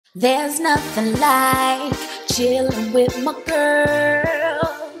There's nothing like chilling with my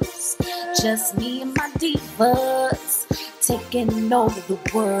girls. Just me and my divas taking over the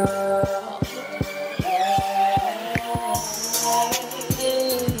world.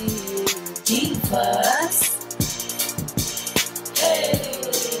 Divas. Hey,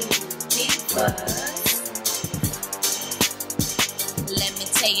 divas. Let me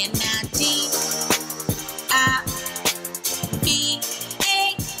tell you now, D-I-V-A-S,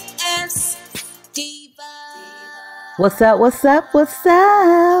 diva. What's up, what's up, what's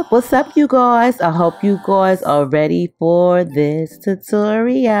up? What's up, you guys? I hope you guys are ready for this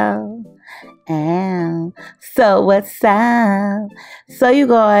tutorial. So what's up? So you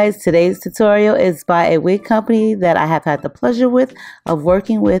guys, today's tutorial is by a wig company that I have had the pleasure of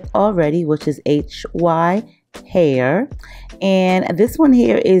working with already, which is HYHair. And this one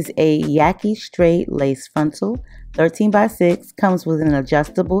here is a Yaki straight lace frontal, 13x6, comes with an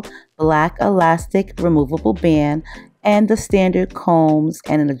adjustable black elastic removable band and the standard combs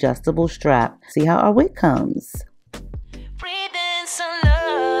and an adjustable strap. See how our wig comes. Breathe in some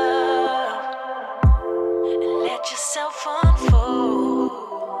love and let yourself unfold.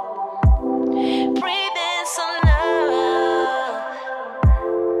 Breathe in some love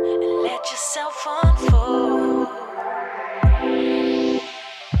and let yourself unfold.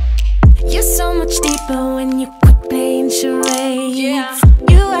 You're so much deeper when you quit playing charades. Yeah.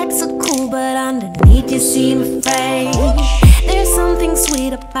 You act so cool, but underneath you seem afraid. There's something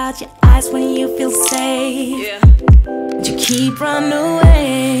sweet about your eyes when you feel safe. Yeah. But you keep running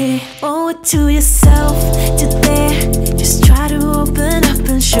away. Owe it to yourself today. Just try to open up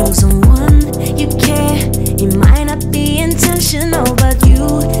and show someone you care. It might not be intentional, but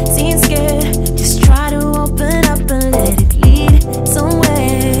you seem scared. Just try to open up and let it lead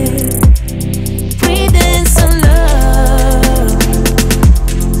somewhere. Breathe in some love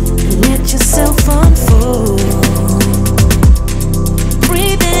and let yourself unfold.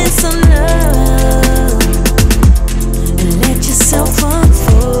 Breathe in some love and let yourself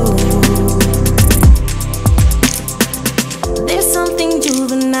unfold. There's something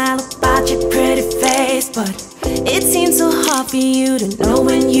juvenile about your pretty face, but it seems so hard for you to know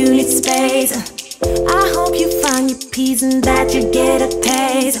when you need space. I hope you find your peace and that you get a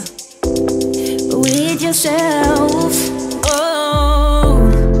taste with yourself. Oh,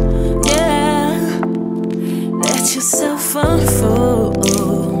 yeah. Let yourself unfold.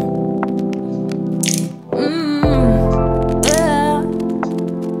 Yeah.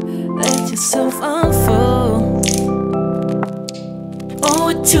 Let yourself unfold. Owe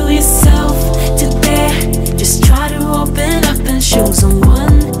it to yourself today. Just try to open up and show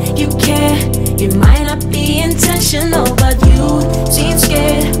someone you care. It might not be intentional, but you seem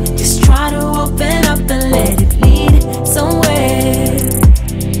scared. Just try to open up and let it lead somewhere.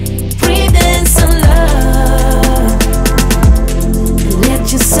 Breathe in some love and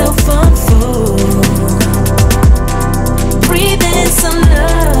let yourself unfold. Breathe in some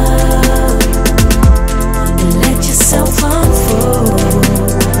love and let yourself unfold.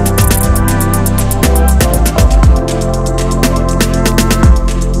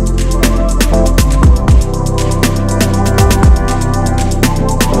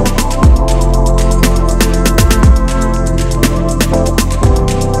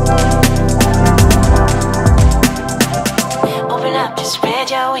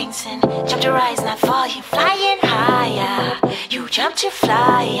 And jump to rise, not fall. You flying higher. You jump to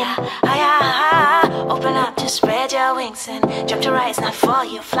fly higher. Open up to spread your wings and jump to rise, not fall.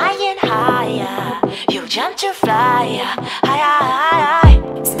 You flying higher. You jump to fly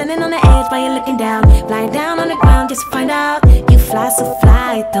higher. Standing on the edge while you're looking down, flying down on the ground just to find out. You fly so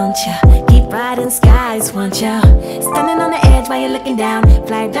fly, don't ya? Keep riding skies, won't ya? Standing on the edge while you're looking down,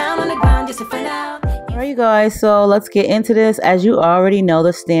 flying down on the ground just to find out. Alright you guys, so let's get into this. As you already know,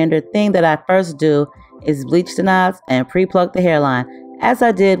 the standard thing that I first do is bleach the knots and pre-plug the hairline, as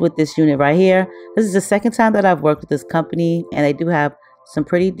I did with this unit right here. This is the second time that I've worked with this company, and they do have some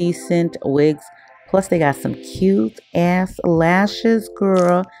pretty decent wigs. Plus they got some cute ass lashes,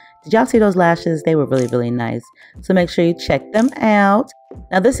 girl. Did y'all see those lashes? They were really, really nice. So make sure you check them out.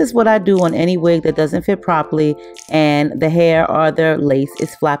 Now this is what I do on any wig that doesn't fit properly and the hair or the lace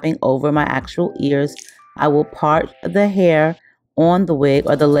is flapping over my actual ears. I will part the hair on the wig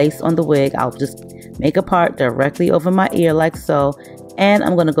or the lace on the wig. I'll just make a part directly over my ear like so. And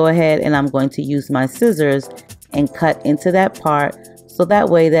I'm going to go ahead and I'm going to use my scissors and cut into that part. So that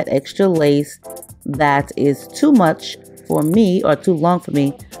way that extra lace that is too much for me or too long for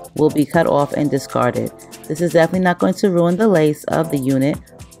me will be cut off and discarded. This is definitely not going to ruin the lace of the unit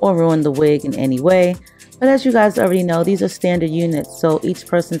or ruin the wig in any way. But as you guys already know, these are standard units, so each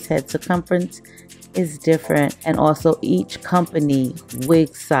person's head circumference is different, and also each company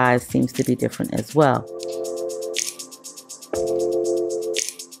wig size seems to be different as well.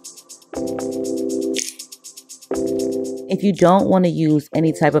 If you don't want to use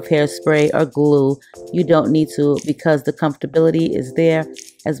any type of hairspray or glue, you don't need to, because the comfortability is there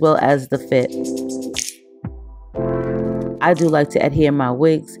as well as the fit. I do like to adhere my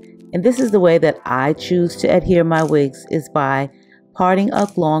wigs, and this is the way that I choose to adhere my wigs, is by parting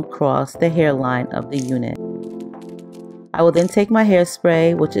along across the hairline of the unit. I will then take my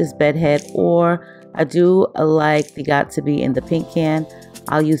hairspray, which is bedhead, or I do like the got to be in the pink can.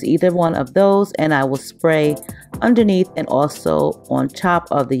 I'll use either one of those, and I will spray underneath and also on top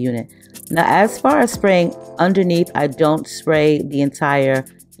of the unit. Now, as far as spraying underneath, I don't spray the entire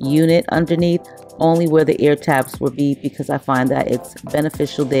unit underneath, only where the ear tabs will be, because I find that it's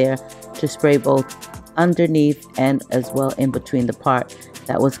beneficial there to spray both underneath and as well in between the part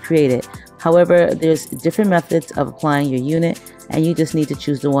that was created. However, there's different methods of applying your unit, and you just need to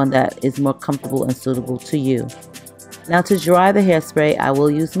choose the one that is more comfortable and suitable to you. Now, to dry the hairspray, I will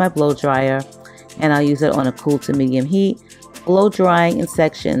use my blow dryer, and I'll use it on a cool to medium heat, blow drying in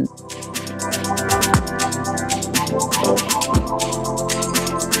sections.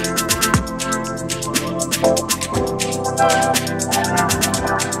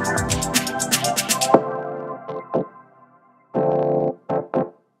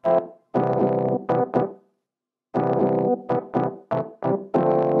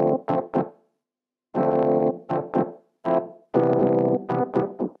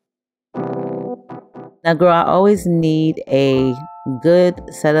 Now, girl, I always need a good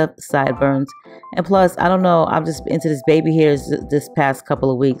set of sideburns. And plus, I don't know, I'm just into this baby hairs this past couple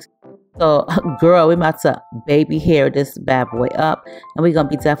of weeks. So, girl, we're about to baby hair this bad boy up. And we're going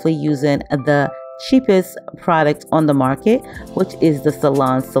to be definitely using the cheapest product on the market, which is the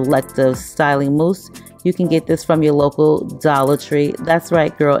Salon Selective Styling Mousse. You can get this from your local Dollar Tree. That's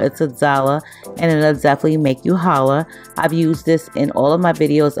right, girl, it's $1, and it'll definitely make you holler. I've used this in all of my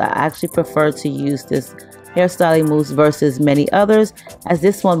videos. I actually prefer to use this hairstyling mousse versus many others, as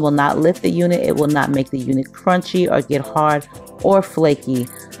this one will not lift the unit. It will not make the unit crunchy or get hard or flaky.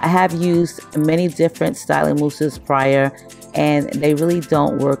 I have used many different styling mousses prior, and they really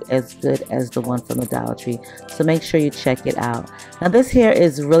don't work as good as the one from the Dollar Tree. So make sure you check it out. Now, this hair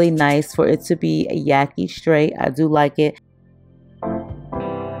is really nice for it to be a yaki straight. I do like it.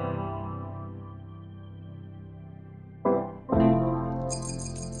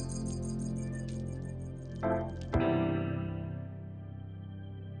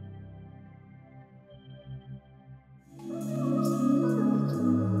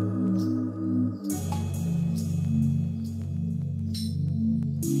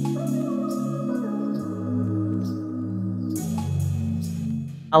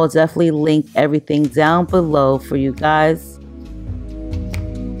 I will definitely link everything down below for you guys.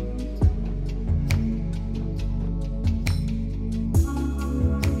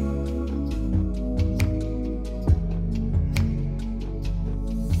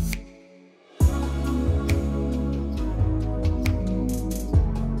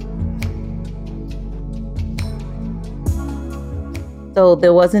 So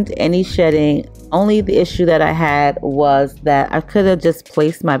there wasn't any shedding. Only the issue that I had was that I could have just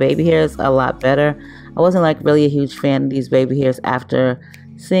placed my baby hairs a lot better. I wasn't like really a huge fan of these baby hairs after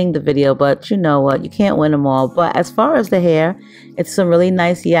seeing the video, but you know what, you can't win them all. But as far as the hair, it's some really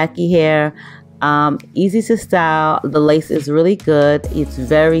nice yaki hair, easy to style. The lace is really good. It's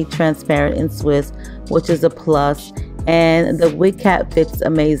very transparent and Swiss, which is a plus, and the wig cap fits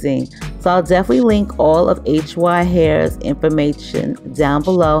amazing. So I'll definitely link all of HYHair's information down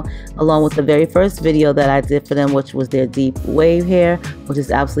below, along with the very first video that I did for them, which was their deep wave hair, which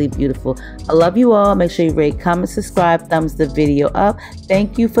is absolutely beautiful. I love you all. Make sure you rate, comment, subscribe, thumbs the video up.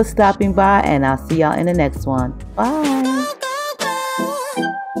 Thank you for stopping by, and I'll see y'all in the next one. Bye.